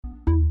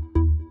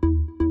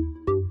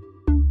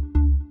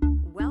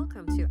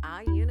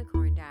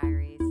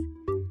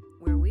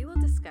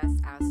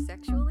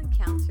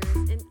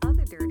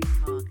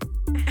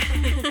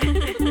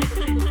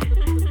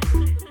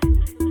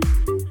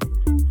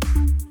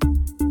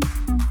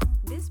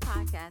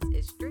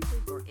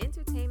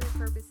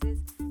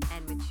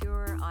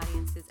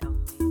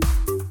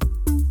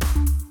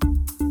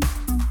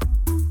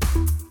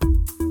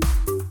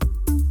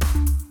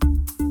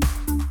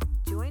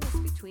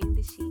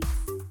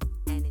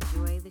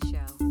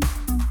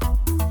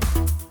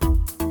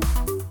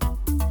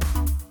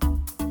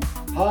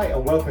Hi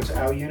and welcome to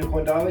Our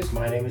Unicorn Diaries.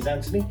 My name is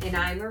Anthony. And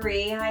I'm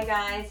Marie. Hi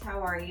guys,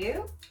 how are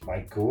you? My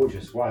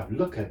gorgeous wife,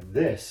 look at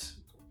this.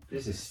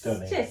 This is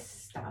stunning.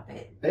 Just stop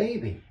it.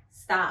 Baby.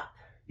 Stop.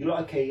 You look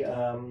like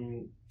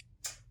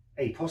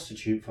a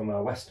prostitute from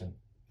a Western.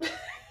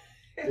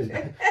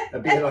 It'd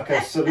be like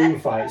a saloon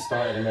fight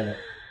starting in a minute.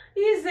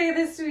 You say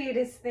the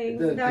sweetest things,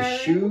 The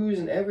shoes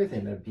and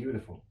everything, they're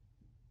beautiful.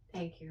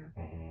 Thank you.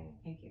 Mm-hmm.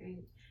 Thank you.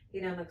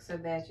 You don't look so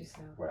bad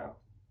yourself. Wow.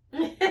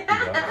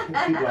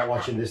 People are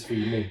watching this for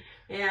me.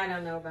 Yeah, I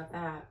don't know about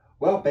that.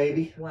 Well,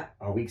 baby. What?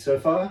 Our week so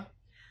far?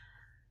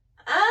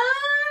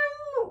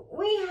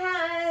 We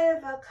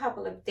have a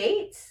couple of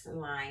dates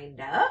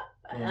lined up.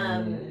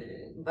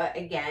 But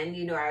again,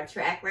 you know our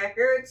track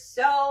record,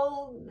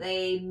 so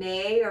they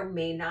may or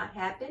may not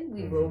happen.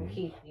 We will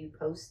keep you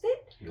posted.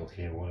 You'll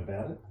hear all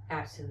about it.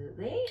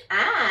 Absolutely.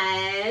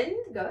 And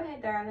go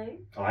ahead,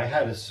 darling. I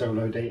had a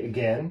solo date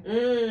again.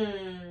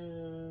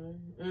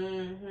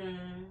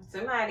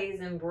 Somebody's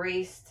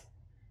embraced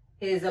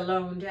his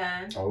alone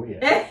time. Oh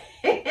yeah.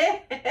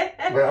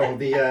 Well,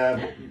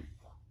 the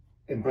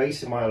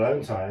embracing my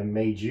alone time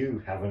made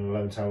you have an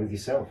alone time with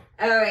yourself.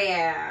 Oh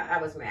yeah,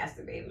 I was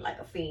masturbating like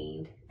a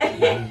fiend.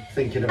 I'm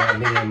thinking about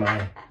me and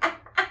my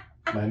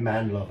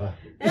man lover.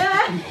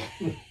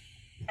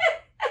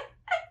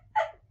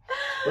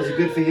 Was it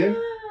good for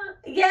you?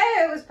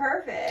 Yeah, it was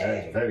perfect.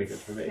 That was very good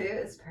for me.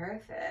 It was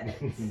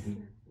perfect.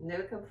 No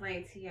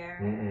complaints here.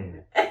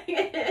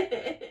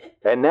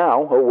 And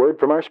now, a word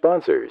from our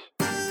sponsors.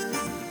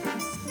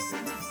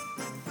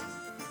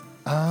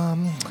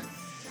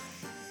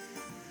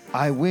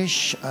 I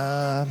wish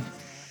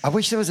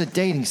there was a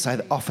dating site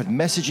that offered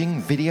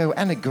messaging, video,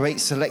 and a great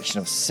selection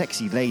of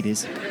sexy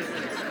ladies.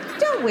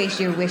 Don't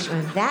waste your wish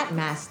on that,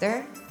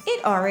 master.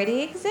 It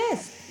already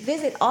exists.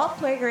 Visit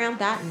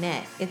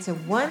allplayground.net. It's a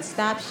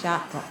one-stop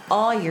shop for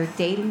all your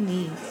dating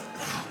needs.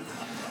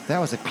 That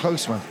was a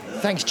close one.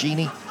 Thanks,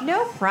 Jeannie.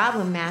 No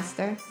problem,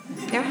 master.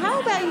 Now, how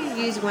about you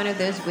use one of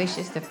those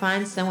wishes to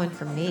find someone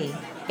for me?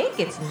 It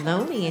gets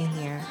lonely in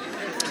here.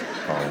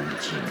 Oh,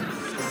 Jeannie.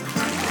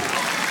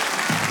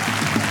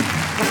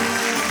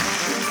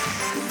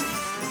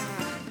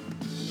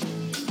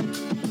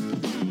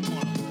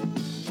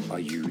 Are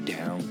you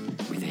down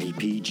with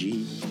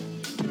APG?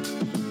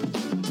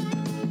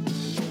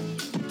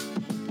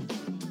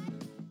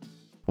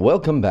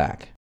 Welcome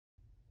back.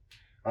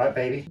 All right,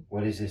 baby.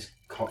 What is this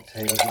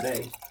cocktail of the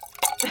day?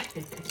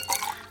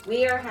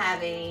 We are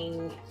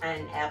having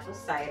an apple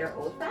cider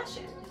old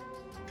fashioned.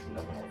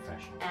 Love an old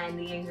fashioned. And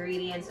the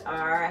ingredients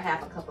are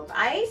half a cup of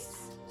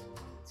ice,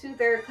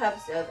 2/3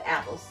 cups of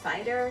apple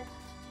cider,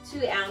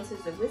 2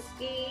 ounces of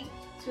whiskey,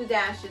 2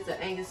 dashes of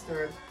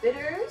Angostura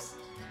bitters.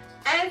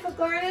 And for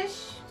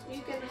garnish,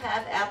 you can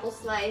have apple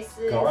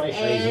slices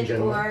and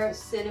or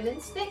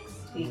cinnamon sticks.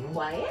 Be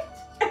quiet.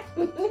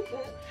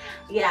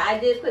 Yeah, I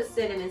did put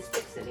cinnamon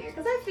sticks in there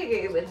because I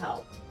figured it would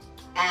help.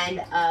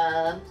 And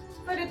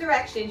for the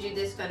directions, you're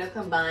just going to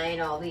combine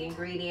all the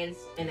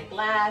ingredients in a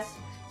glass,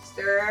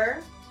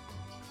 stir,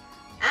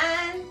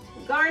 and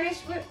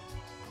garnish with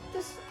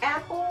just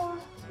apple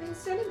and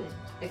cinnamon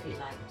if you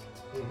like.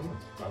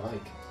 I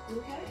like.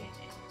 Okay.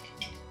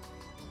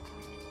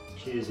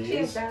 Cheers,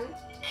 Cheers, darling.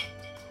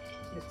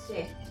 Let's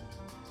see.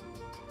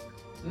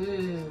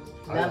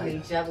 Lovely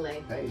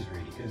jubbly. That is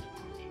really good.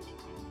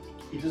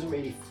 It doesn't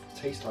really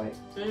taste like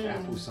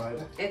apple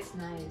cider. It's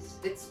nice.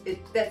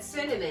 That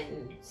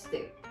cinnamon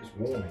stick. It's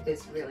warming.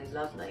 It's really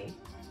lovely.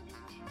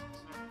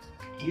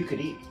 You could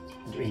eat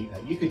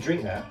that. You could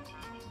drink that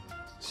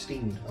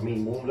steamed. I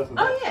mean, warmed up a bit.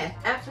 Oh yeah,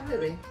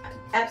 absolutely,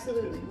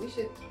 absolutely. We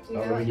should. You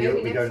know, in maybe Europe,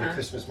 we next go to time.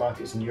 Christmas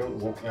markets in Europe,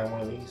 walk around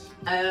one of these.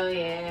 Oh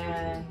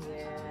yeah.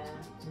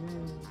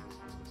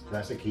 So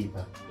that's a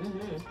keeper.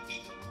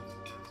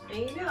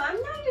 And you know, I'm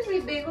not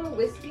usually big on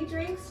whiskey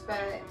drinks,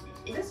 but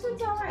this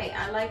one's all right.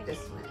 I like this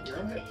one.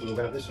 All right, we'll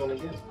have this one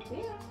again.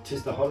 Yeah.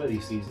 'Tis the holiday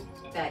season.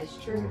 That is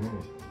true.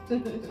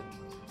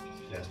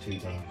 That's too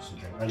dangerous to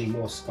drink. I need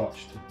more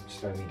scotch to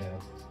slow me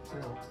down.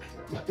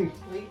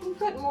 We can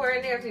put more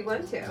in there if you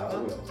want to. I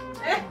will.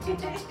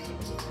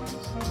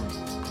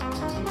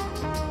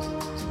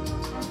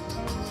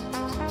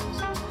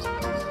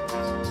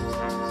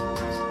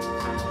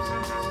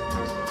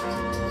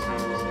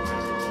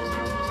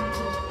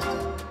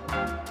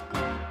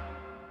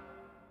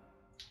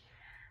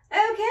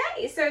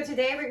 Okay, so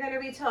today we're going to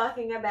be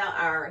talking about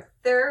our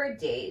third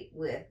date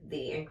with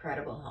the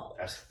Incredible Hulk.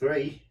 That's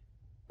 3.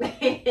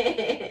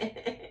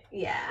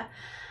 Yeah.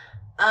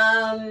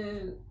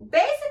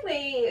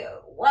 Basically,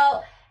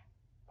 well,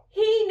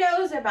 he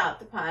knows about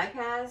the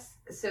podcast,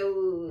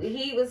 so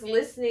he was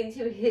listening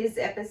to his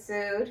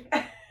episode.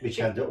 Which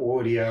had the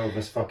audio of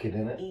us fucking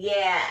in it.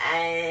 Yeah,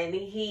 and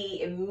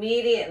he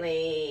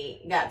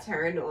immediately got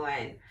turned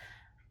on,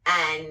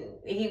 and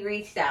he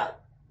reached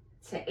out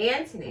to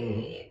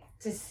Anthony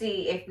to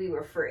see if we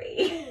were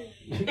free.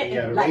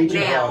 Yeah, like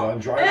raging now. hard on,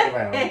 driving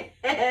around.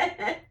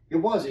 It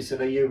was. He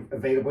said, "Are you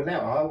available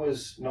now?" I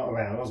was not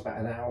around. I was about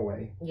an hour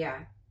away.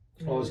 Yeah.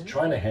 I was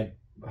trying to head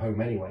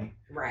home anyway.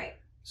 Right.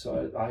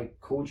 So I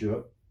called you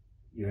up,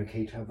 you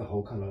okay to have the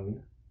Hulk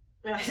alone?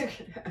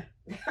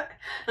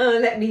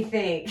 Let me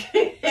think.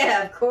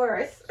 Yeah, of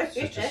course.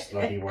 Such a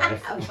slutty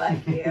wife.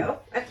 Fuck you.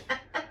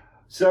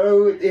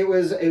 So it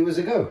was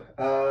a go.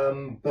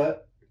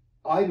 But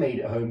I made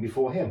it home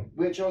before him,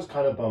 which I was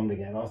kind of bummed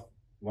again. I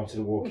wanted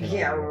to walk in.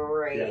 Yeah,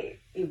 earlier. right.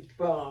 You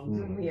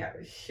bummed. Mm. Yeah,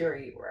 sure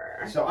you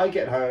were. So I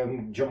get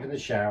home, jump in the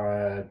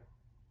shower,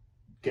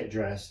 get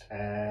dressed,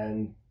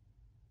 and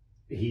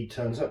he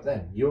turns up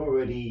then.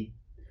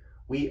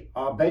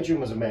 Our bedroom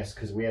was a mess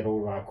because we had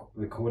all our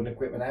recording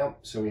equipment out,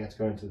 so we had to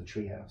go into the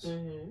treehouse.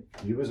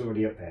 Mm-hmm. You was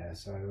already up there,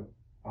 so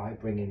I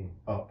bring him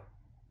up.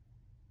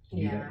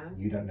 You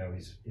don't know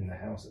he's in the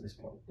house at this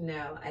point.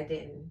 No, I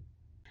didn't.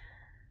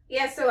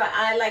 Yeah, so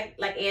I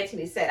like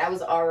Anthony said, I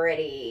was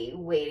already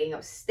waiting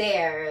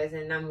upstairs,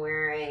 and I'm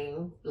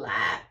wearing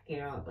black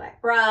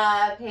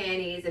bra,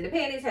 panties, and the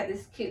panties had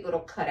this cute little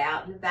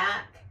cutout in the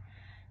back,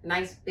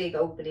 nice big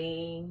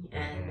opening,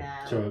 and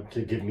so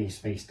to give me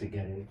space to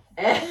get in.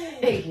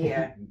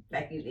 yeah,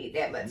 like you need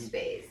that much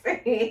space,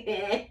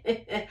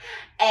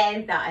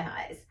 and thigh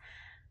highs,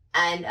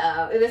 and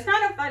it was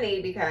kind of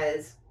funny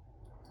because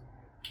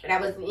when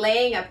I was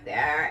laying up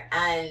there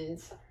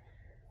and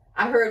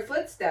I heard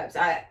footsteps,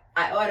 I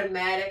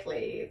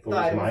automatically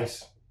thought it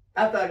was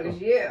I thought it was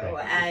you.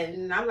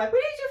 And I'm like,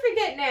 what did you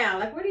forget now?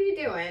 Like, what are you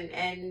doing?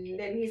 And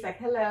then he's like,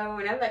 hello.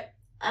 And I'm like,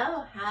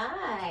 oh,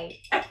 hi.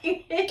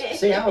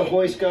 See how her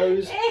voice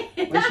goes?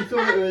 When she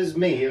thought it was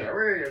me, what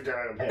are you doing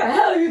up What the here?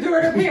 hell are you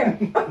doing up here?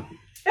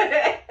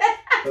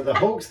 But the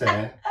Hulk's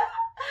there,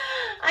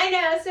 I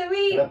know. So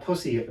and her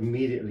pussy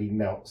immediately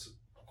melts.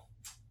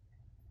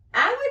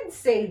 I wouldn't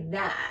say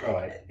that. All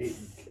right,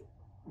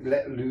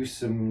 let loose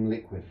some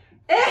liquid,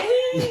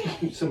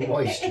 some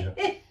moisture.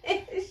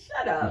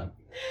 Shut up.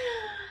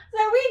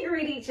 So we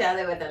greet each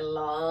other with a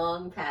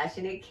long,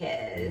 passionate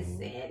kiss,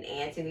 and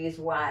Anthony's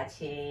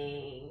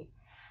watching,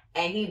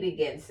 and he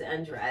begins to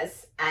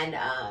undress. And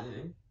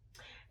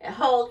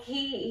Hulk,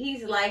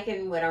 he's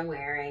liking what I'm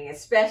wearing,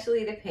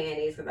 especially the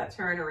panties, because I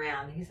turn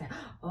around and he's like,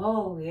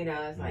 oh,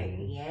 it's like,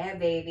 yeah,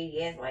 baby,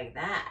 yes, like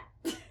that.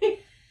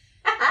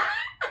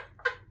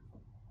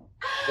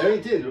 There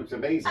it did. It looks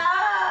amazing.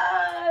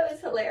 It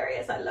was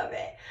hilarious. I love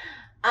it.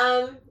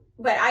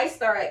 But I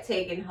start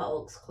taking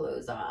Hulk's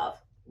clothes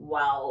off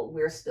while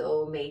we're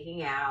still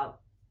making out.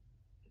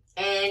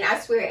 And I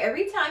swear,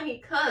 every time he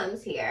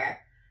comes here,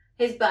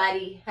 his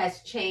body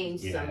has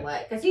changed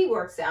somewhat because he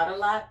works out a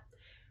lot.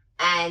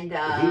 And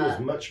he was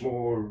much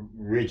more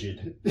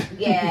rigid.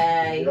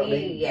 Yeah, you know what I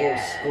mean?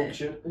 yeah. More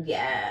sculptured.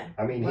 Yeah.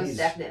 I mean, most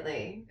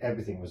definitely.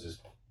 Everything was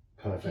just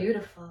perfect.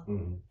 Beautiful.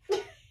 Mm.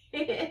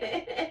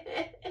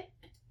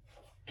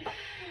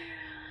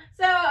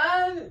 So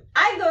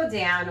I go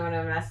down on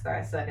him and I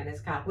start sucking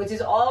his cock, which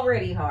is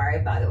already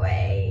hard, by the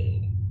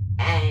way.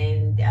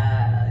 And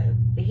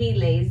he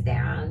lays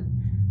down,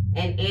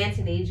 and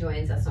Anthony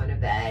joins us on the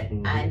bed,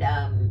 and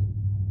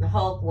the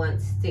Hulk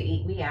wants to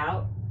eat me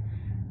out.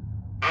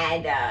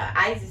 And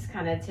I just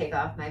kind of take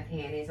off my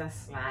panties. I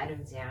slide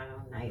him down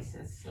all nice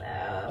and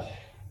slow,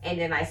 and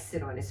then I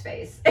sit on his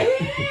face.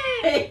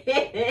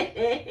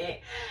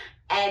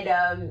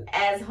 And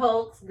as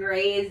Hulk's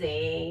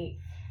grazing,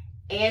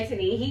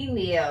 Anthony, he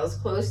kneels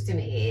close to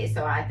me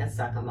so I can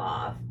suck him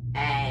off.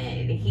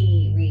 And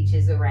he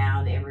reaches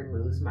around and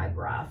removes my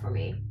bra for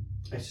me.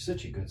 It's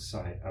such a good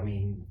sight. I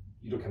mean,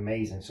 you look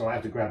amazing. So I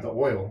have to grab the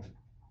oil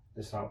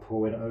to start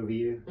pouring it over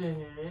you.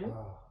 Mm-hmm.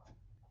 Oh.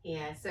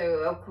 Yeah,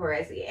 so of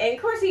course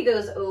he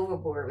goes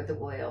overboard with the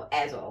oil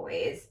as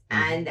always.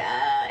 And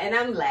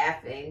I'm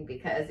laughing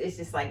because it's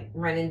just like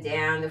running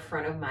down the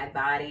front of my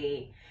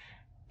body.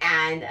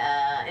 And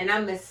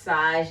I'm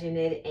massaging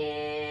it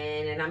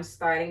in, and I'm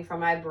starting from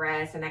my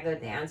breast, and I go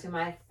down to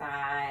my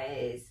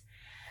thighs,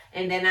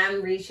 and then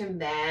I'm reaching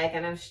back,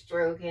 and I'm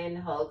stroking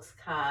Hulk's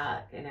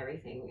cock and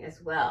everything as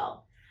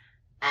well.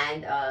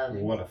 And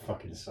what a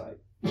fucking sight!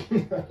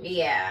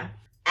 Yeah,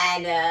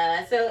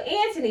 and so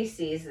Anthony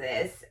sees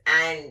this,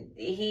 and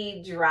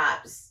he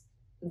drops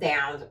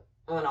down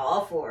on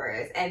all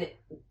fours, and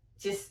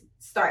just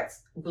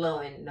starts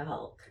blowing the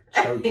Hulk.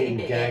 Choking,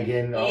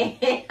 gagging,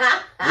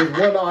 with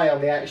one eye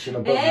on the action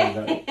above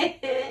you,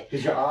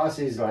 because your ass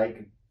is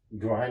like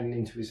grinding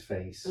into his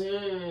face.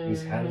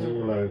 His hands are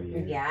all over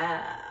you.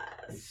 Yes.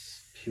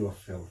 It's pure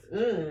filth.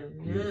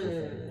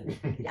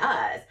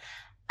 Yes.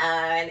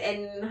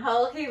 And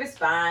Hulk, he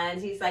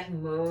responds. He's like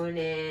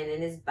moaning,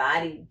 and his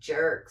body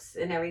jerks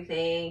and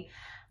everything.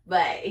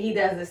 But he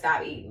doesn't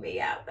stop eating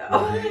me out, though.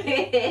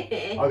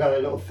 I got a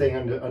little thing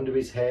under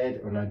his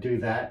head. When I do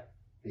that,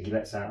 he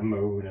lets out a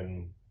moan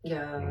and...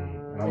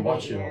 and I'm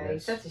watching all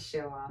this. He's such a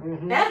show off.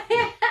 Mm-hmm.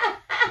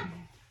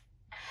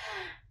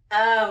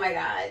 Oh my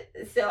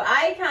God. So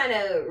I kind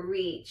of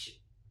reach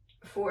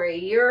for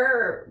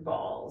your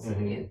balls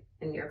and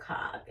your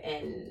cock,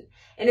 and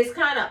it's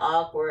kind of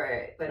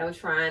awkward, but I'm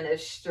trying to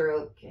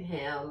stroke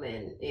him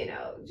and,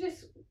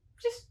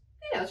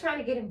 just trying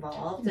to get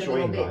involved a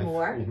little bit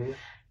more. Mm-hmm.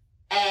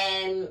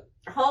 And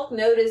Hulk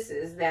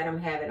notices that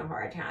I'm having a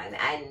hard time,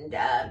 and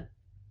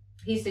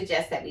he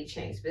suggests that we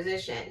change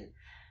position.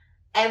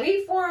 And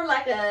we formed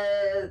like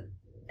a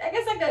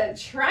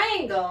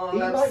triangle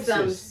He of likes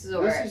some this.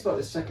 sort. This is like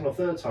the second or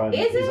third time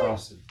Is he's it?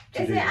 asked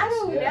to do this. I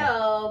don't Yeah.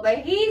 know, but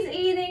he's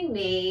eating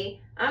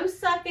me. I'm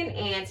sucking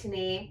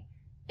Anthony,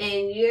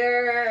 and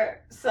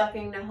you're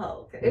sucking the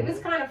Hulk. It was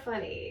kind of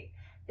funny.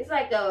 It's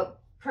like a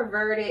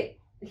perverted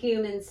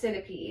human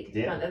centipede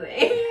kind of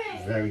thing.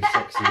 Very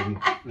sexy and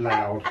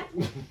loud.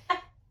 And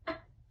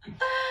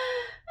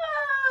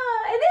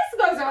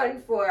this goes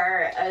on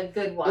for a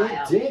good while.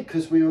 It did,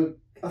 because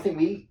I think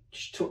we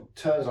each took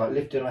turns like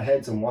lifting our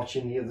heads and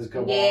watching the others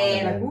go on.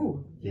 Yeah, And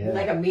ooh. yeah.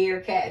 Like a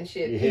meerkat and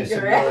shit. You hear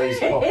some noise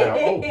pop out.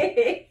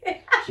 Oh,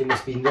 she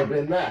must be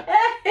nibbling that.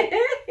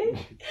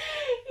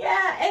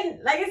 Yeah, and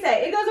like I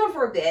said, it goes on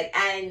for a bit,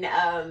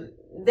 and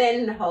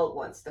then Hulk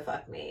wants to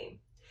fuck me.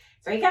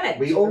 So he kind of...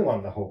 We all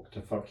want the Hulk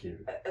to fuck you.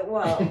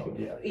 Well,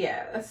 Yeah.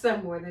 yeah,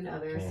 some more than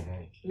others.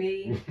 Mhm.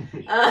 Me.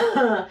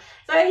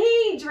 So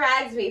he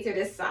drags me to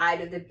the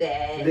side of the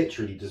bed.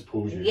 Literally just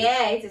pulls you.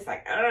 Yeah, he's just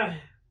like, ugh.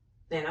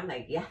 And I'm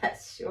like,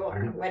 yes,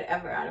 sure, Mhm.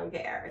 whatever, I don't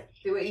care.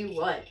 Do what you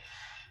want.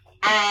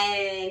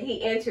 And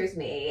he enters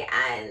me,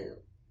 and,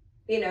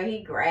 you know,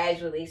 he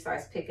gradually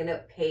starts picking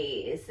up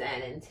pace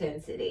and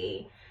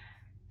intensity.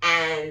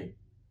 And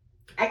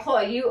I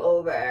call you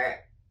over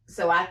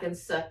so I can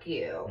suck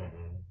you.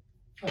 Mhm.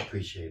 I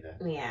appreciate that.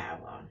 Yeah,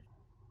 well.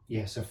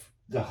 Yeah, so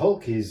the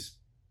Hulk is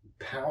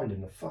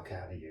pounding the fuck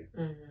out of you.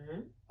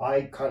 Mm-hmm.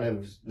 I kind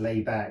of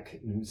lay back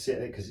and sit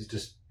there because it's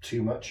just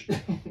too much.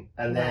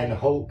 And then Right.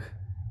 Hulk,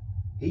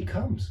 he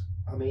comes.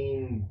 I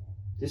mean,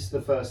 this is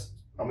the first.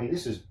 I mean,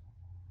 this is.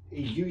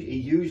 He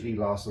usually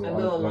lasts A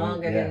little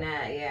longer than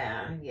that,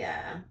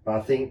 yeah. But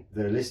I think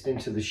the listening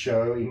to the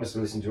show, he must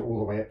have listened to it all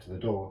the way up to the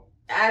door.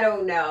 I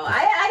don't know.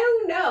 I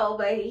don't know,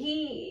 but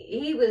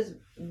he was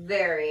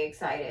very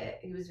excited.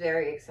 He was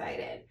very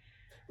excited.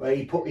 Well,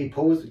 he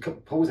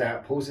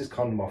pulls his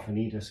condom off, and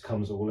he just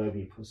comes all over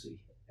your pussy,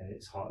 and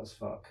it's hot as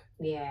fuck.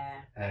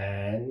 Yeah,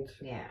 And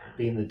yeah.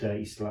 being the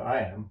dirty slut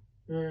I am,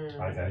 Mm.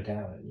 I go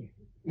down on you.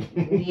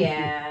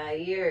 Yeah,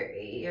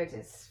 you're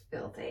just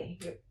filthy.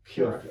 You're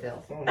pure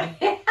filth.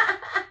 Mhm.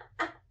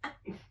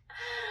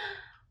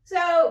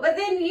 So, but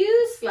then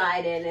you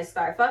slide in and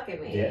start fucking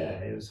me. Yeah,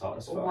 it was hot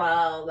as fuck.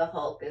 While the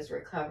Hulk is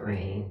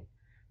recovering.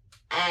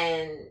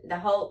 And the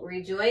Hulk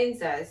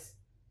rejoins us,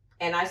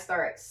 and I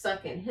start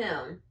sucking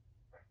him.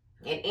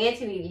 And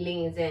Anthony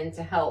leans in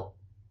to help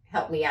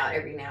me out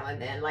every now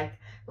and then, like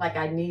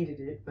I needed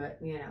it, but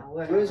you know,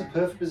 whatever. It was a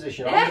perfect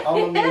position. I'm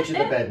on the edge of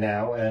the bed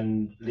now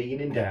and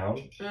leaning down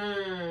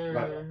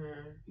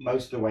Mm-hmm.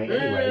 most of the way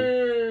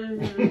anyway.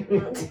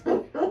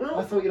 Mm-hmm.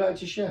 I thought you liked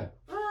to share.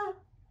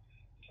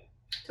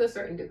 To a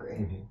certain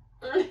degree.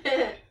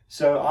 Mhm.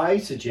 So I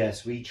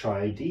suggest we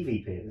try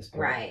DVP at this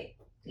point. Right.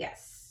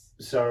 Yes.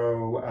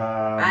 So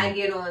I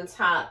get on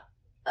top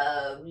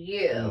of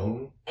you,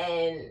 Mhm.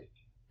 and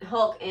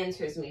Hulk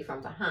enters me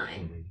from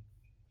behind. Mhm.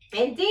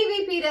 And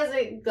DVP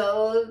doesn't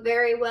go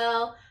very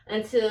well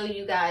until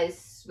you guys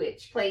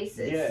switch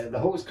places. Yeah, the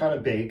Hulk's kind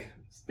of big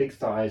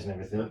thighs and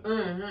everything.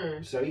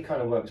 Mm-hmm. So he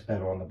kind of works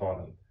better on the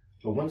bottom.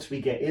 But once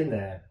we get in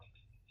there,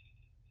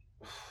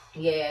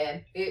 Yeah,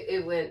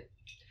 it went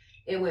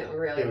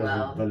really it was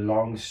well. the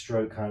long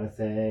stroke kind of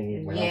thing.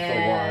 It went on for a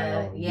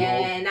Yeah, while. yeah,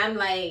 and I'm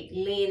like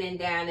leaning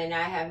down, and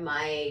I have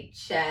my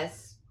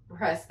chest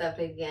pressed up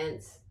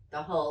against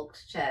the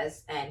Hulk's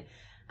chest, and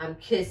I'm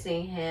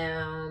kissing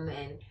him,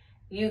 and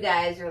you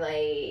guys are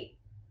like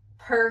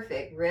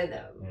perfect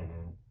rhythm,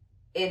 Mhm.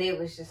 and it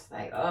was just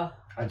like, oh,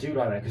 I do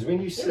like that because when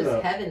you it sit was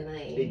up,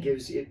 heavenly.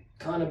 it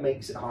kind of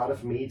makes it harder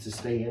for me to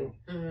stay in.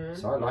 Mhm.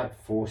 So I like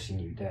forcing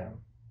you down,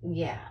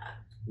 Yeah.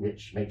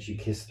 which makes you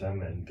kiss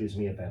them and gives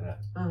me a better.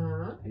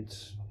 Uh-huh.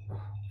 It's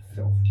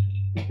filth.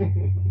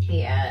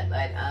 Yeah,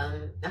 but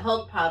the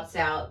Hulk pops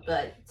out,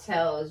 but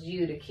tells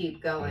you to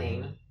keep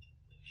going.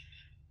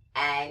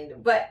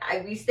 But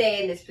we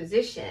stay in this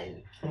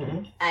position,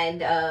 Mhm.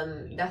 and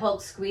the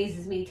Hulk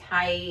squeezes me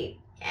tight,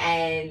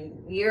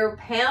 and you're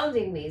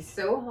pounding me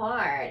so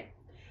hard,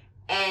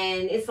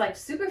 and it's like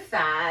super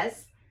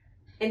fast,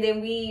 and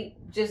then we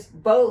just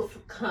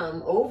both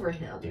come over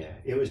him. Yeah,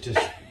 it was just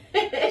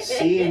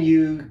seeing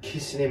you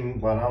kissing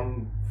him while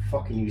I'm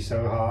fucking you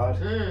so hard,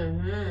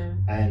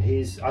 Mm-hmm.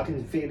 and I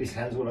can feel his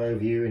hands all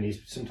over you, and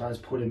he's sometimes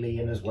pulling me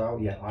in as well.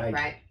 Yeah,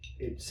 Right.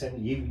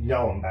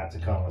 I'm about to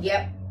come.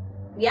 Yep.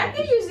 Yeah, I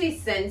can usually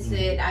sense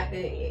it.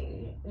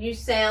 You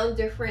sound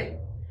different,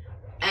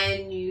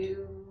 and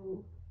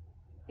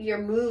your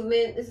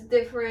movement is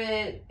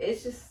different.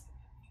 It's just,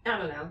 I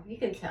don't know. You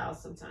can tell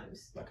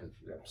sometimes. Like I'm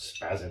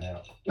spazzing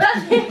out.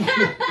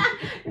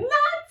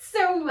 Not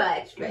so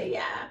much, but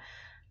yeah.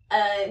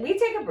 We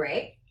take a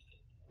break.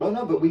 Oh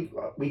no, but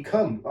we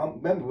come.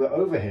 Remember, we're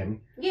over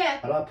him, Yeah.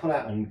 and I pull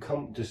out and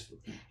come. Just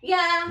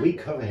Yeah. we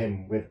cover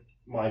him with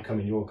my cum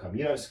and your cum.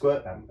 You don't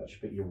squirt that much,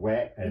 but you're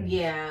wet and.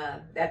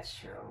 Yeah, that's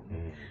true.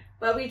 Mhm.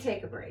 But we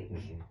take a break.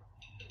 Mhm.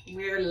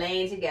 We're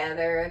laying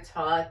together,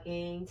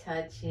 talking,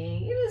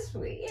 touching. It was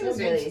sweet. It was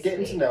really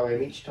getting sweet. to know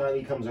him each time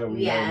he comes over.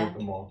 We know him a Yeah. little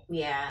bit more.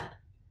 Yeah.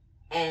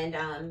 And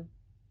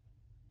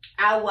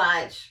I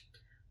watch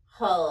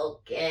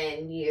Hulk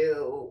and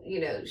you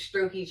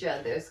stroke each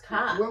other's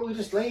cock. Well, we're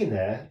just laying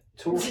there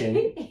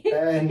talking,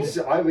 and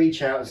I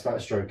reach out and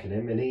start stroking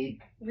him, and he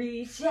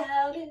reach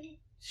out and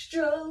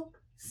stroke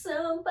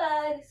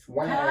somebody's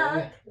Wang.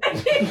 cock.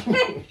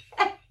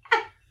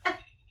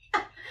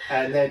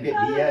 And then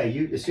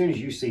you as soon as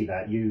you see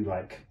that, you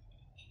like,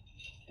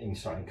 and you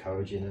start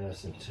encouraging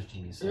us and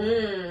touching yourself.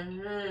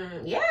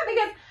 Mm-hmm. Yeah,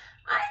 because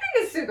I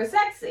think it's super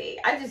sexy.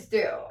 I just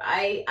do.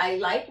 I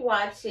like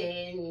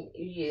watching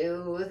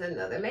you with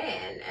another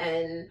man,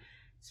 and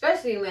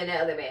especially when the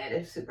other man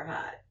is super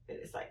hot. And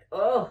it's like,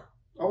 oh.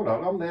 Hold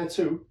on, I'm there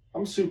too.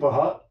 I'm super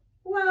hot.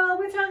 Well,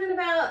 we're talking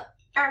about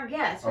our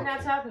guests. We're not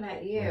Okay. talking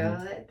about you.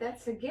 Mhm.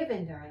 That's a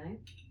given, darling.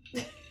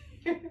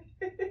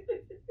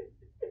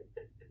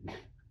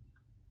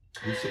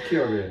 I'm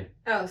secure, really.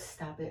 Oh,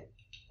 stop it.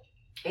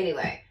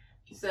 Anyway,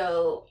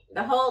 so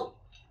the Hulk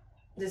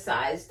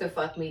decides to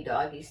fuck me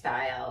doggy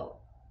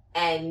style,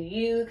 and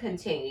you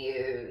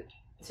continue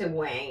to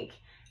wank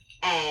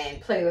and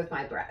play with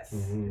my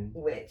breasts, Mhm.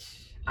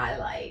 which I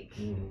like.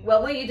 Mhm.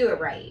 Well, when you do it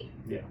right.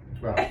 Yeah,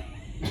 right.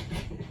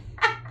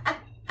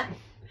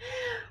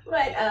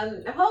 But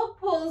Hulk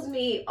pulls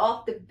me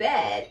off the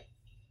bed,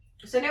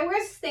 so now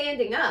we're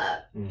standing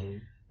up,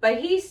 Mhm. but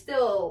he's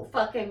still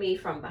fucking me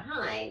from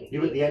behind.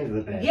 You're at the end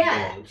of the bed.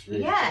 Yeah, it's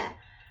really yeah.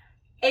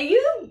 And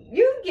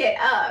you get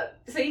up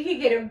so you can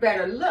get a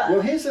better look.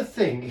 Well, here's the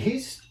thing.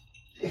 He's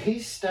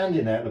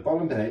standing there at the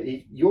bottom of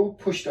it. You're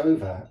pushed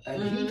over,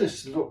 and he Mhm.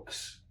 just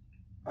looks.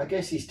 I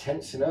guess he's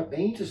tensing up,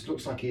 and he just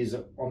looks like he's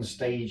on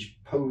stage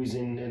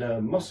posing in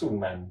a muscle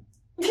man.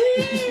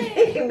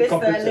 Mr.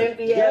 Competition.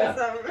 Olympia Yeah. or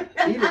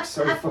something. He looks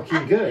so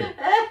fucking good,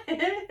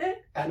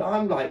 and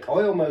I'm like,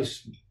 I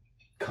almost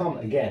come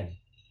again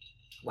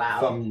Wow.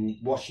 from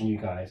watching you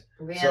guys.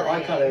 Really? So I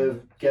kind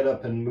of get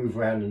up and move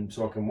around and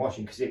so I can watch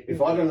it. Because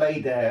if I'd have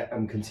laid there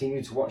and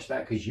continued to watch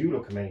that, because you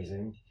look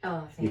amazing.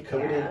 Oh, thank You're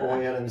covered in you.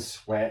 oil and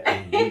sweat,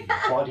 and your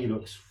body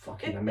looks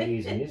fucking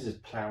amazing. You're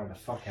just plowing the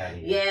fuck out of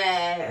you.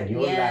 Yeah, And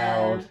you're yeah,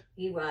 loud.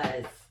 he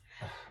was.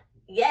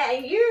 Yeah,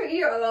 and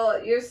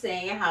you're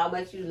saying how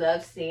much you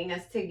love seeing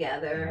us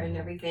together and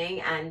everything,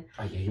 and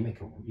Oh yeah,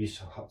 you're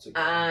so hot to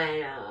I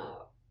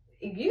know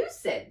you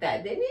said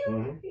that, didn't you?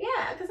 Mhm.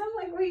 Yeah, because I'm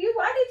like, why did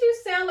you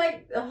sound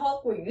like the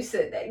Hulk when you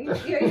said that? Your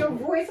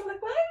voice, I'm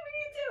like, why did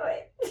you do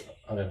it?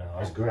 I don't know. I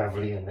was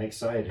gravelly and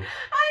excited.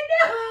 I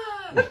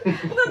know. I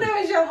thought that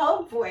was your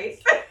Hulk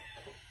voice.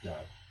 No,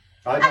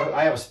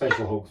 I have a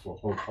special Hulk for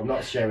Hulk. I'm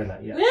not sharing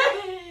that yet.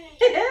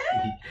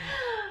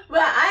 But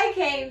I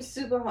came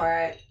super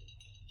hard,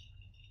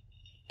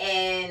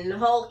 and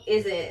Hulk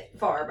isn't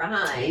far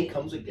behind. He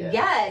comes again.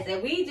 Yes,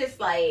 and we just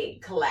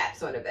like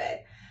collapse on the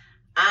bed.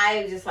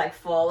 I just like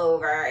fall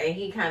over, and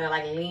he kind of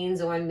like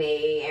leans on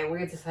me, and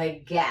we're just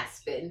like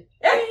gasping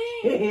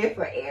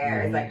for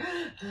air. It's like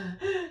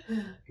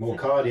More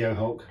cardio,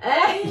 Hulk.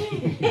 and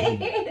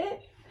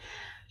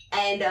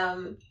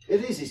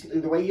It is. It's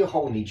the way you're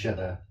holding each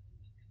other.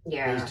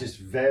 yeah, It's just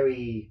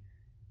very.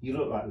 You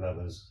look like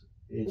lovers.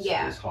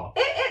 It's hot.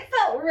 it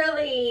felt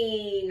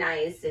really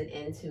nice and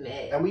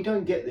intimate. And we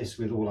don't get this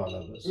with all our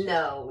lovers.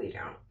 No, we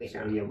don't. We So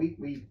don't. yeah,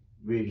 we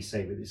really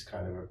savor this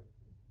kind of a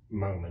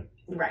moment.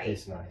 Right.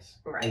 It's nice.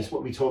 Right. And it's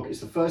what we talk. It's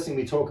the first thing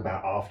we talk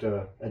about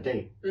after a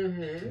date.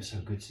 Mm-hmm. It was so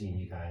good seeing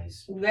you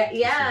guys. Yeah,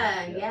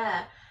 Yeah.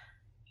 yeah.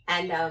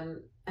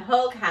 And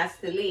Hulk has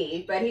to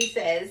leave, but he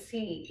says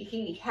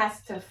he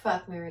has to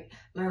fuck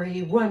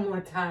Marie one more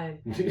time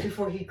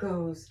before he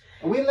goes.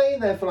 And we're laying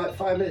there for like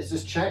 5 minutes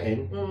just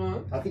chatting.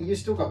 Mm-hmm. I think you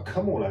still got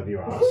cum all over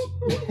your ass.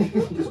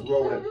 Just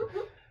roll it.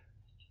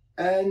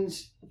 And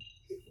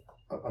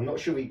I'm not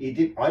sure he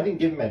did. I didn't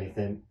give him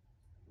anything,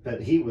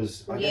 but he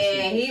was. I guess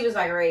Yeah, he was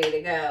like ready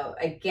to go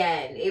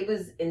again. It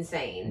was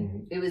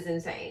insane. Mhm. It was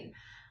insane.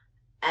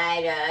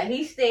 And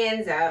he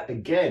stands up.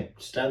 Again,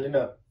 standing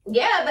up.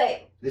 Yeah,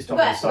 but This time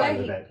on the side of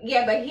the he, bed.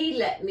 yeah, but he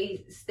let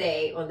me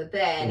stay on the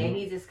bed, and Mhm.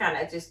 he just kind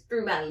of just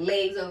threw my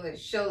legs over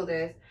his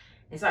shoulders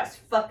and starts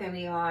fucking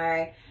me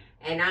hard,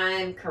 and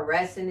I'm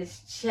caressing his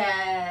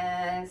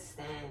chest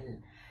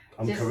and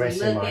I'm just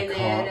caressing my looking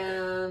cock. at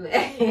him.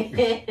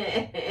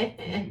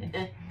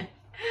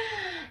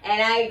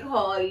 And I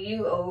call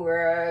you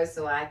over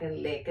so I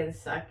can lick and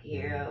suck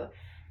you.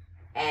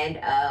 And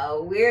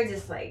we're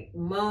just like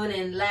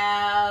moaning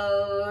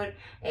loud,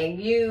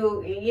 and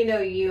you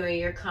and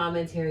your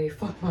commentary,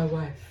 fuck my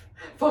wife.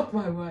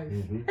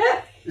 Mhm.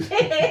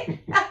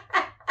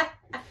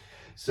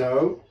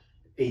 So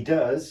he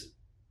does,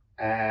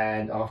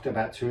 and after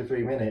about 2 or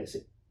 3 minutes,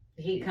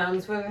 He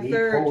comes for the He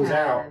third pulls time.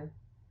 out.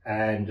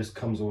 and just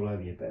comes all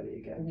over your belly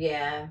again.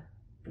 Yeah.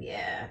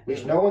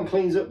 Which no one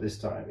cleans up this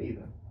time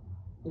either.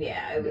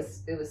 Yeah, it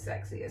was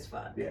sexy as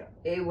fuck. Yeah.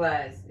 It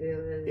was.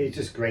 It's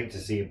just great to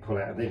see him pull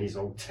out, and then he's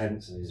all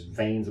tense and his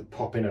veins are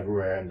popping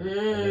everywhere. And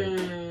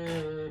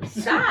then,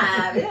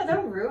 Stop. Yeah,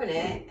 don't ruin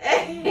it.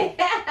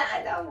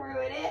 Don't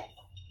ruin it.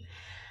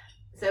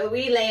 So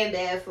we lay in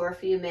bed for a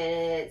few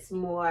minutes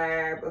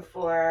more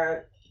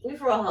before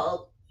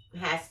Hulk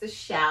has to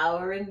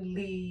shower and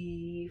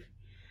leave.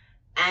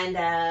 And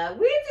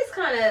we're just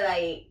kind of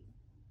like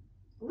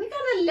we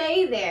kind of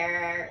lay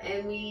there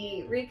and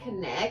we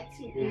reconnect,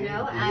 you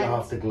know. In the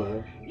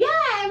afterglow.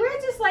 Yeah, and we're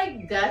just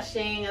like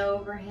gushing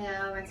over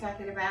him and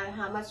talking about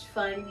how much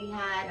fun we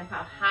had and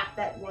how hot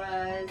that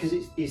was.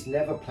 Because it's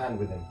never planned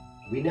with him.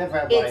 We never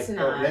have It's like,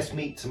 not. oh, let's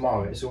meet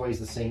tomorrow. It's always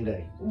the same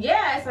day.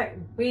 Yeah, it's like,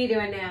 what are you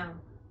doing now?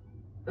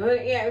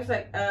 Yeah, it was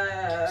like,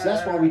 So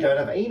that's why we don't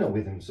have anal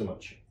with him so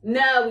much.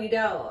 No, we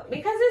don't.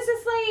 Because it's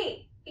just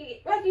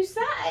like you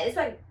said, it's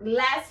like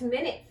last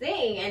minute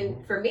thing.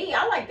 And for me,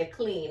 I like to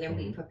clean and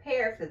be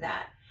prepared for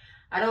that.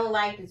 I don't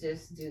like to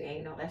just do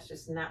anal. That's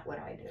just not what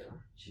I do.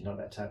 She's not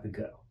that type of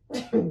girl.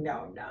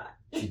 No, I'm not.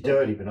 She's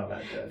dirty, but not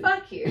that dirty.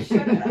 Fuck you.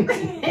 Shut up.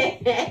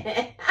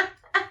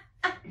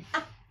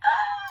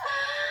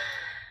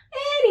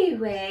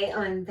 Anyway,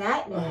 on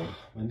that note,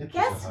 My nipples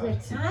guess are hard.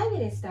 what time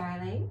it is,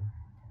 darling?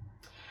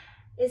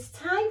 It's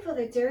time for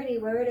the dirty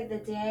word of the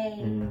day.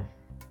 Mm.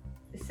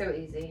 It's so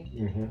easy.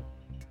 Mm-hmm.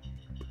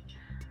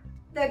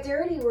 The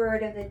dirty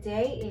word of the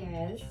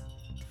day is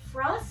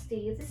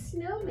Frosty the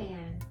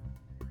Snowman.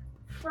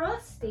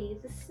 Frosty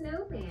the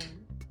Snowman.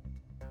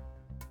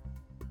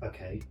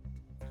 Okay.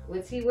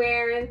 What's he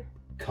wearing?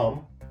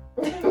 Cum.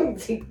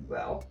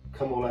 Well,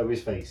 Cum all over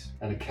his face.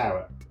 And a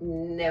carrot.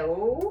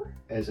 no.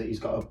 He's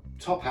got a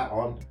top hat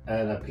on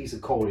and a piece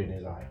of coal in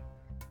his eye.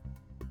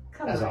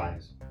 Come As on.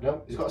 eyes.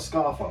 No, he's got a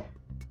scarf on.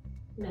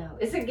 No,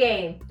 it's a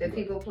game that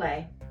people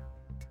play.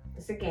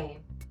 It's a game.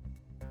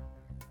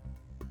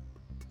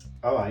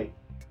 All right.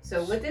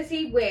 So what does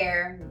he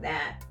wear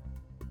that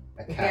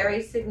A carrot.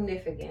 very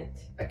significant?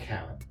 A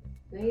carrot.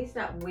 No, he's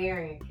not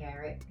wearing a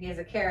carrot. He has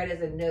a carrot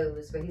as a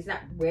nose, but he's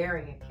not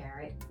wearing a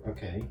carrot.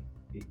 Okay.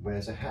 He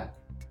wears a hat.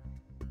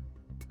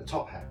 A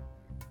top hat.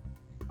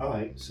 All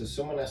right. So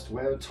someone has to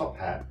wear a top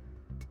hat,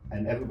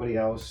 and everybody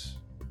else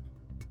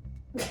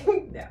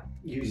No.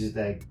 uses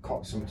their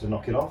cock to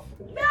knock it off.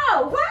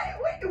 No, what?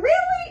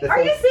 Really? They Are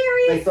you They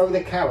serious? throw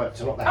the carrot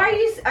to knock the hat.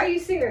 Are you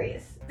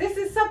serious? This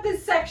is something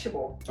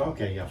sexual.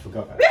 Okay, yeah, I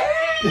forgot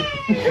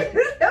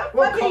that.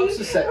 What cocks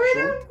are sexual?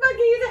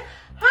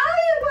 How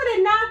are you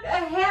gonna knock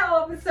a hat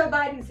off of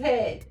somebody's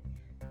head?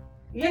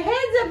 Your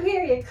head's up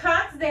here, your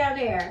cock's down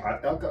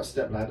there. I've got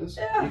step ladders.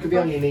 Oh, You could be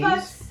on your For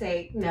fuck's knees.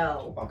 sake,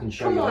 no. I can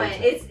show Come you on,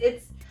 later.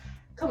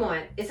 come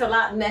on. It's a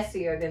lot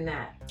messier than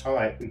that. All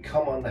right, we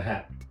come on the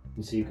hat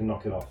and see you can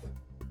knock it off.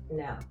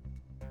 No.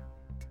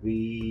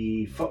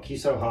 We fuck you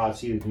so hard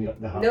so you can knock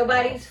the hat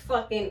Nobody's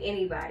fucking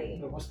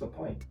anybody. off. What's the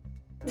point?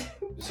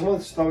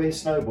 Someone's throwing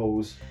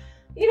snowballs.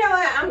 You know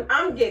what?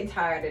 I'm getting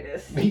tired of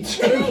this. Me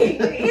too.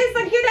 It's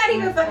like you're not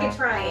even fucking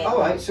trying. All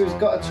right, so he's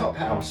got a top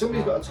hat on.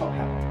 Somebody's got a top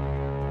hat on.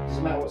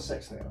 Doesn't matter what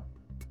sex they are.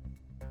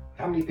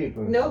 How many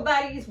people?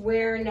 Nobody's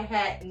wearing the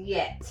hat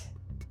yet.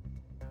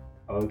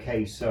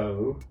 Okay,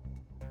 so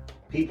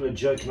people are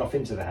jerking off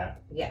into the hat,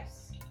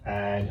 Yes.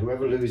 and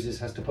whoever loses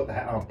has to put the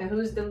hat on. And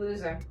who's the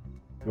loser?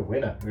 The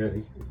winner,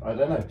 really. I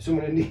don't know.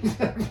 Someone who needs.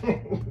 I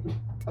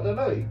don't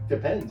know. It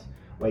depends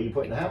where you're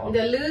putting the hat on.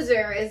 The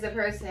loser is the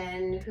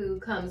person who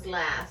comes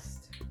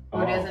last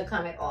or Oh. doesn't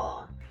come at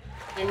all.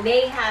 And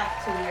they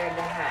have to wear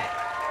the hat.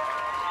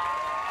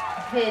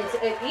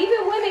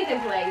 Even women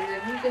can play.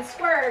 If you can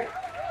squirt,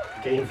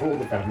 Game for all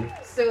the family.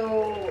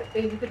 so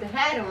if you put the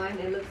hat on,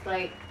 it looks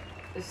like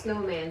the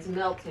snowman's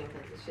melting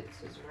because the shit's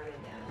just running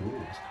down. Ooh,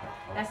 that's quite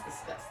hot. That's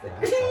disgusting.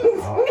 That's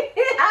quite hot.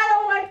 I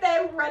don't want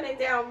that running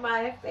down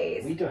my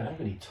face. We don't have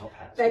any top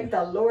hats. Thank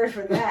the Lord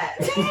for that.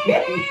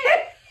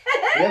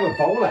 We have a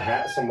bowler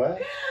hat somewhere.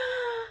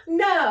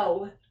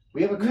 No.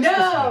 We have a Christmas hat.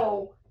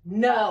 No.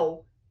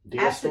 No.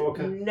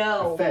 Deerstalker.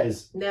 No. A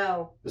fez.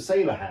 No. The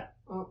sailor hat.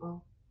 Uh-uh.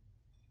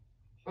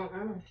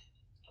 An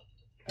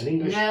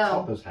English No.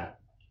 topper's hat.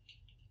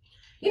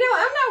 You know,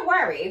 I'm not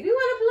worried. If you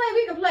want to play,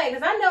 we can play,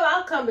 because I know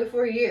I'll come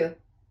before you.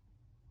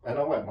 And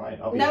I won't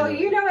mind. I'll be No, in the-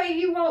 you know what?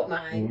 You won't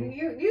mind.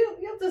 Mhm.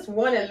 You'll just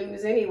want to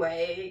lose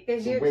anyway,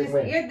 because you're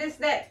Win-win. just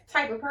that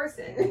type of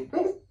person.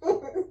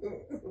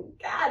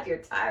 God, you're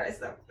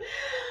tiresome.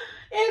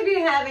 If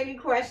you have any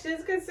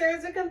questions,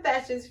 concerns, or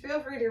confessions,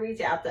 feel free to reach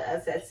out to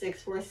us at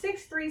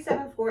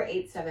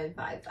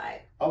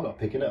 646-374-8755. I'm not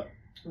picking up.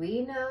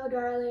 We know,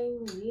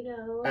 darling. We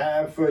know.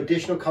 For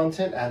additional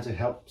content and to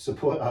help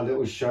support our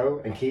little show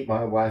and keep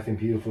my wife in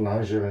beautiful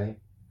lingerie,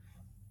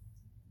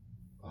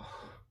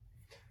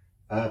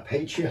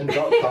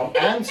 patreon.com,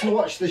 and to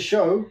watch the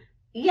show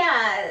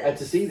Yeah. and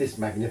to see this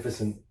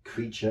magnificent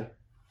creature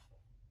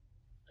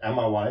and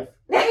my wife,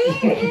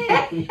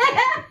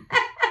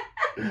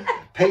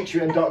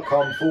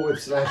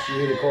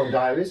 patreon.com/unicorn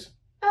diaries.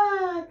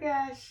 Oh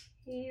gosh,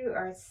 you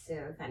are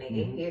so funny.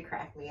 Mhm. You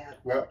crack me up.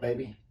 Well,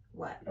 baby,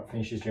 What? got to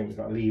finish this drink, we've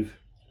got to leave.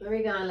 Where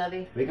we going,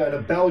 lovey? We're going to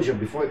Belgium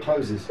before it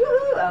closes.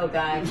 Woo-hoo. Oh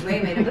gosh,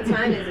 wait a minute. What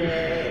time is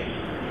it?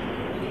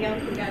 We got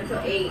until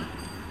 8.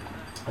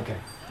 Okay,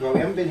 well, we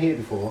haven't been here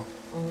before.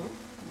 Mhm.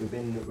 We've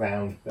been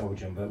around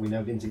Belgium, but we've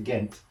never been to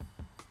Ghent.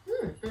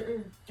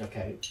 Mm-mm.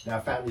 Okay, now I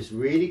found this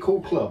really cool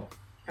club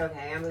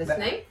Okay, I'm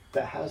listening.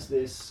 that has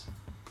this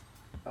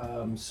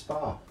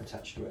spa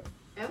attached to it.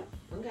 Oh,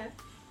 okay.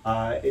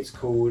 It's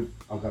called,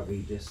 I've got to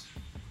read this,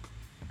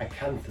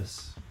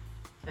 Acanthus.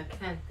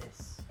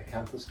 Acanthus.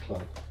 Campus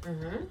Club.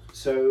 Mm-hmm.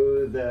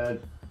 So the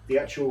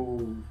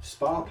actual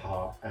spa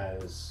part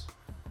has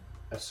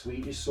a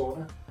Swedish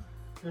sauna,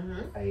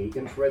 a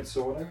infrared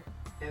sauna,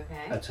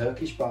 a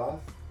Turkish bath,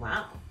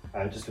 wow,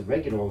 just a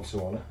regular old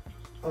sauna,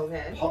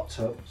 hot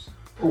tubs,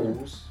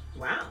 pools.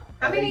 Wow.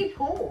 How many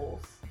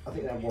pools? I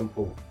think they have one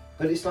pool.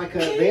 But it's like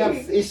they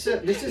have. This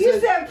is. You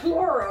said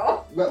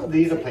plural. Well,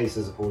 the other place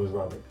has a pool as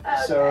well. Okay.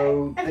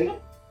 So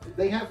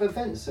they have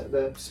events at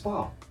the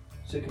spa.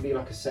 So it can be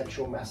like a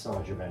sexual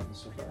massage event and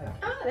stuff like that.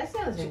 Oh, that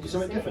sounds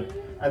interesting. Something different.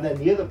 And then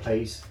the other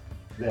place,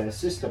 their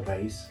sister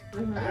place,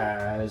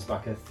 has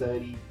like a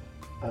 30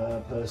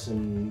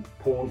 person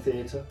porn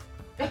theatre.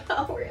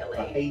 Oh, really?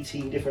 Like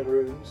 18 different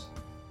rooms.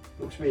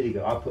 Looks really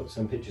good. I'll put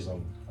some pictures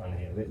on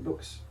here. It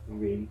looks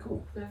really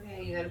cool.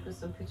 Okay, you gotta put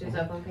some pictures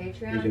up on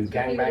Patreon. You do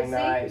gangbang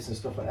nights and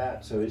stuff like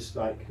that. So it's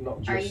like not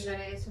just. Are you gonna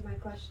answer my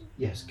question?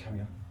 Yes, carry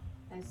on.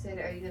 I said,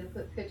 are you gonna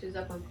put pictures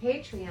up on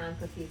Patreon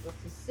for people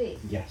to see?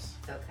 Yes.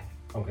 Okay.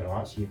 I'm going to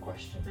answer your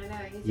question. I know,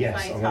 he's just Yes,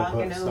 like I'm gonna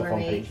talking put stuff over on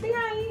me. Patreon. See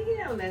how he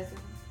don't listen.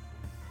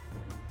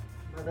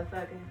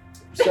 Motherfucker.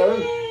 So,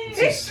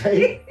 to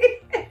say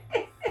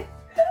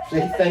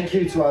thank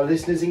you to our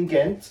listeners in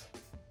Ghent,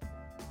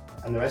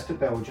 and the rest of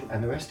Belgium,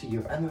 and the rest of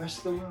Europe, and the rest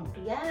of the world.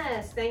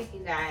 Yes, thank you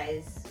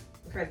guys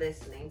for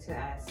listening to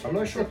us. I'm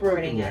not sure if we're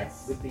open supporting yet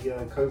us. with the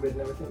COVID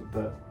and everything,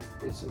 but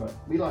it's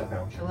we like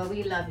Belgium. Well,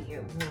 we love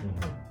you.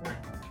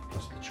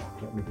 Plus the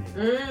chocolate and the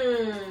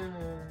beer.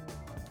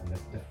 And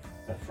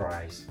the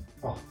fries.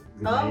 Oh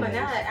my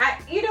God!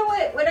 You know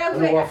what? When I and the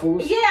went,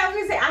 waffles. yeah, I was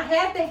gonna say I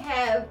had to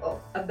have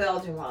a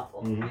Belgian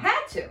waffle. I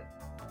had to,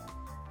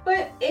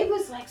 but it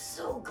was like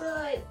so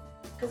good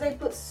because they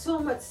put so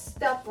much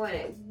stuff on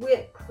it: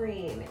 whipped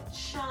cream and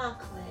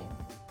chocolate,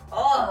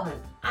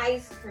 and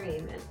ice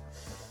cream, and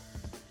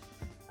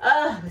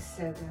it was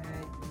so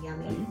good,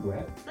 yummy. Are you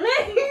wet?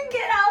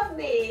 Get off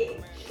me!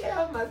 Get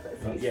off my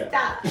pussy! Yeah.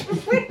 Stop!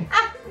 Leave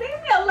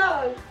me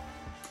alone.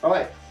 All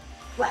right.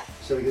 What?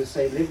 So we're gonna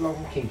say live long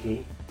and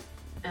kinky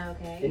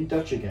Okay. in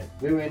Dutch again.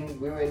 We were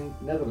in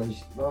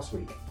Netherlands last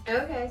week.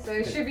 Okay, so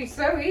it should be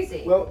so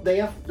easy. Well,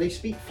 they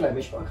speak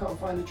Flemish, but I can't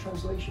find a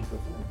translation for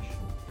Flemish.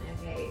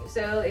 Okay,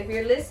 so if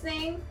you're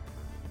listening,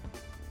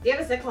 give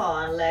us a call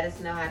and let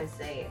us know how to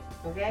say it.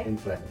 Okay? In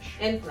Flemish.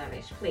 In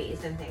Flemish,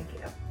 please, and thank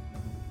you.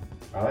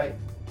 All right.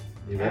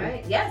 You All ready?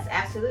 right. Yes,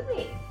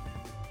 absolutely.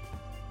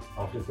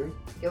 After 3.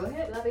 Go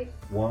ahead, lovey.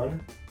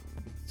 1,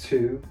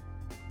 2,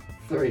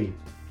 3.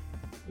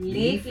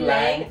 Lief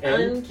lang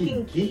en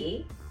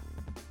kinky.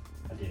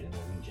 I did it in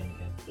Norwegian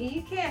again.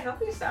 You can't help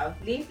yourself.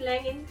 Lief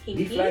lang en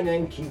kinky. Lief lang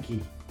en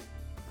kinky.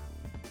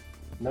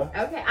 No?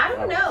 Okay, I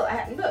don't know.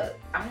 Look,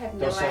 I have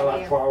no Does sound like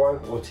idea.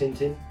 Poirot or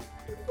Tintin?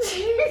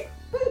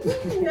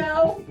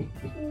 No, you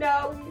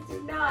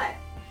do not.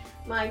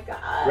 My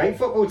God. Great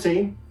football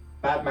team,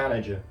 bad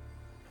manager.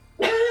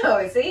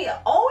 Oh, see,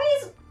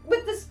 always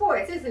with the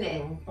sports, isn't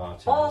it?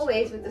 Martinez.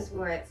 Always with the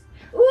sports.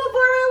 Ooh,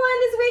 Formula 1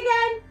 this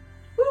weekend.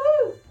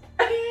 Woohoo!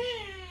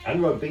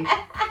 And rugby.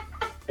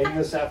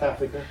 England, South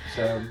Africa.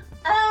 So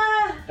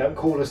don't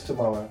call us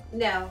tomorrow.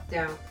 No,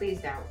 don't. Please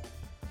don't.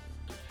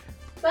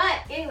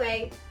 But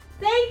anyway,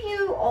 thank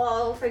you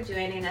all for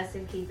joining us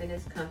and keeping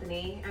us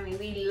company. I mean,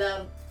 we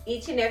love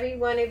each and every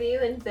one of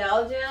you in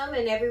Belgium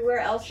and everywhere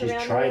else She's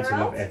around trying the to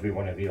world. love every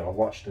one of you. I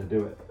watched her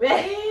do it.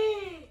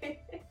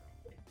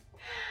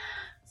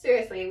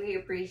 Seriously, we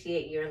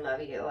appreciate you and love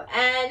you.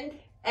 And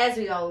as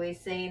we always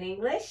say in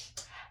English,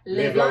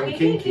 Live long and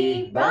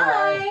kinky. Bye.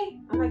 Bye.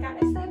 Oh my God,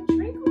 I said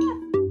drink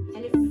left.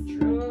 And it's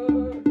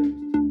true.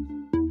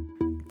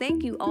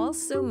 Thank you all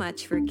so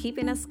much for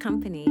keeping us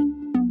company.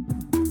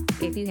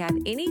 If you have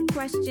any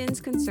questions,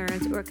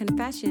 concerns, or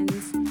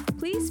confessions,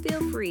 please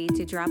feel free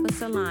to drop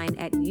us a line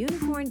at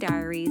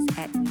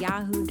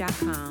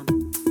unicorndiaries@yahoo.com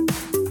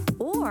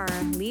or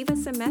leave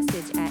us a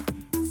message at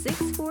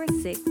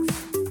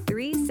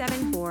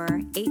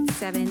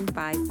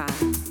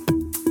 646-374-8755.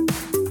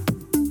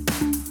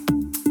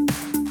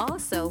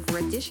 Also, for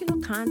additional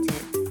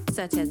content,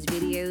 such as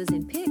videos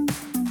and pics,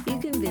 you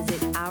can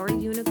visit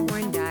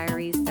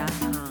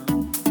ourunicorndiaries.com.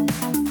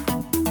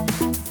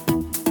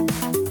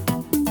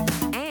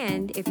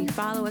 And if you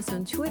follow us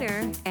on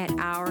Twitter at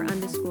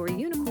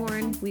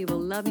 @our_unicorn, we will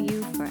love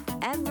you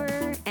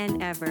forever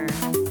and ever.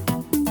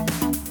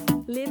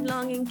 Live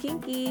long and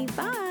kinky.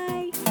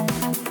 Bye.